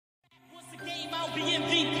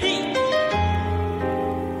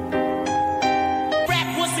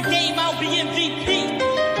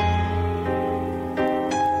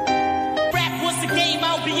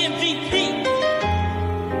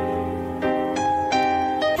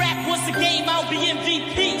be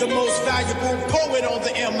MVP. The most valuable poet on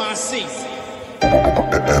the M.I.C. Valuable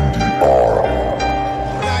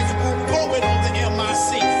poet on the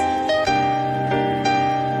M.I.C.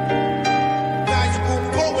 Valuable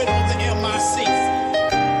poet on the M.I.C.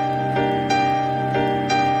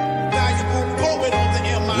 Valuable poet on the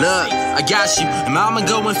M.I.C. Look, I got you, and I'ma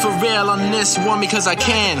going for real on this one because I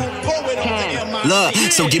can. Look,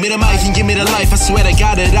 so give me the mic and give me the life. I swear to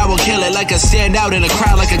God that I will kill it. Like I stand out in a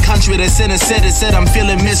crowd, like a country that's in a city. Said I'm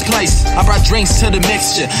feeling misplaced. I brought drinks to the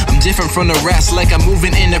mixture. I'm different from the rest, like I'm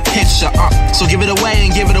moving in the picture. So give it away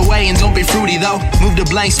and don't be fruity though. Move to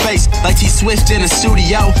blank space like T Swift in the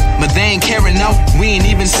studio. But they ain't caring no, we ain't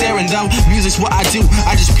even staring though. Music's what I do,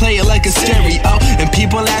 I just play it like a stereo. And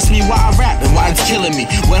people ask me why I rap and why it's killing me.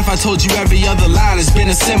 What if I told you every other line has been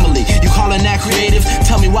a simile? You calling that creative?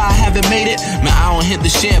 Tell me why I haven't made it. Man, I don't hit the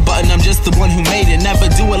share button, I'm just the one who made it. Never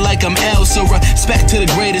do it like I'm L, so respect to the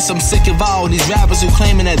greatest. I'm sick of all these rappers who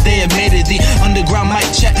claiming that they have made it. The underground mic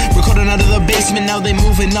check, recording out of the basement. Now they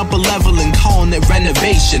moving up a level and calling it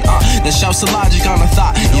renovation. That shouts the logic on a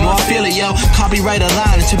thought. You know I feel it, yo. Copyright a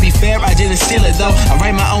line, and to be fair, I didn't steal it though. I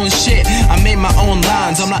write my own shit, I made my own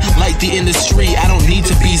lines. I'm not like the industry, I don't need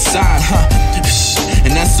to be signed,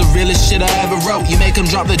 And that's the realest shit I ever wrote. You make them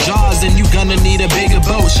drop the jaws, and you gonna need a bigger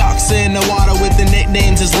boat. Sharks in the water with the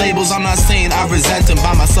nicknames as labels. I'm not saying I resent them,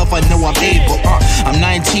 by myself I know I'm able. I'm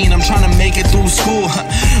 19, I'm trying to make it through school.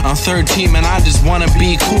 I'm 13, man, I just wanna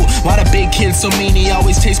be cool. Why the big kid so mean? He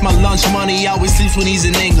always takes my lunch money. He always sleeps when he's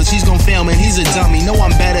in English. He's gon' fail, man, he's a dummy. Know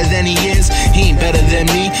I'm better than he is, he ain't better than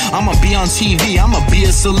me. I'ma be on TV, I'ma be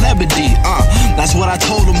a celebrity. That's what I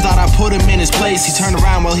told him, thought I put him in his place. He turned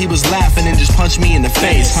around while he was laughing and just punched me in the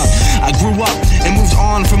face. I grew up and moved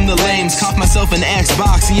on from the lames. Caught myself an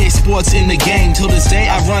Xbox, EA Sports in the game. Till this day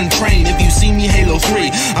I run train. If you see me Halo 3,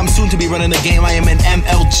 I'm soon to be running the game. I am an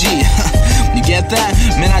MLG. You get that?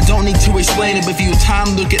 Man, I don't need to explain it, but if you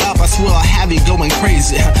time look it up, I swear I'll have you going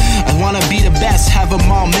crazy. I wanna be the best, have them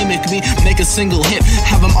all mimic me, make a single hit,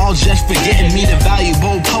 have them all just forgetting me. The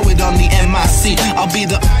valuable poet on the M.I.C. I'll be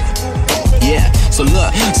the so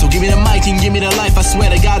look, so give me the mic and give me the life. I swear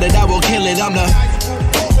to God that I will kill it. I'm the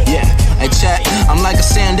hey chat, I'm like a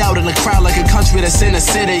standout in a crowd, like a country that's in a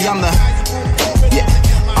city. I'm the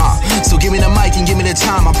so give me the mic and give me the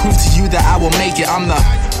time. I prove to you that I will make it. I'm the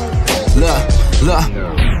look.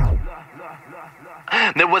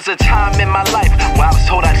 There was a time in my life where I was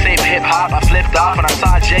told I'd save hip-hop. I flipped off when I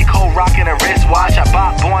saw J. Cole rocking a wristwatch. I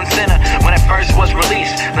bought Born Sinner when it first was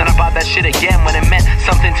released. Then I bought that shit again when it meant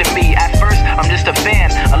something to me. At first, I'm just a fan,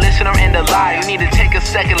 a listener and a lie. You need to take a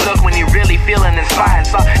second look when you're really feeling inspired.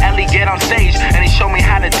 Saw Ellie get on stage and he showed me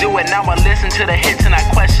how to do it. Now I listen to the hits and I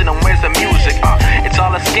question them, where's the music? It's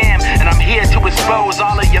all a scam and I'm here to expose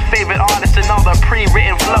all of your favorite artists and all the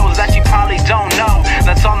pre-written flows that you probably don't know.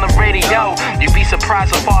 That's on the radio. You'd be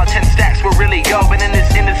surprised how far 10 stacks will really go. Been in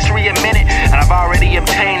this industry a minute and I've already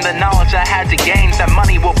obtained the knowledge I had to gain. That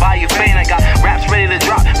money will buy you fame. I got raps ready to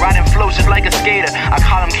drop, riding flows just like a skater. I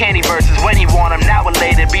call them candy verses when you want them, now or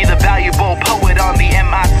later. Be the valuable poet on the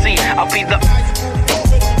M.I.C. I'll be the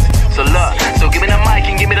so look, so give me the mic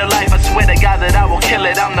and give me the life. I swear to God that I will kill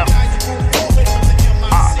it. I'm the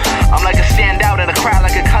I'm like a standout in a crowd,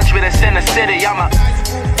 like a country that's in a city. I'm a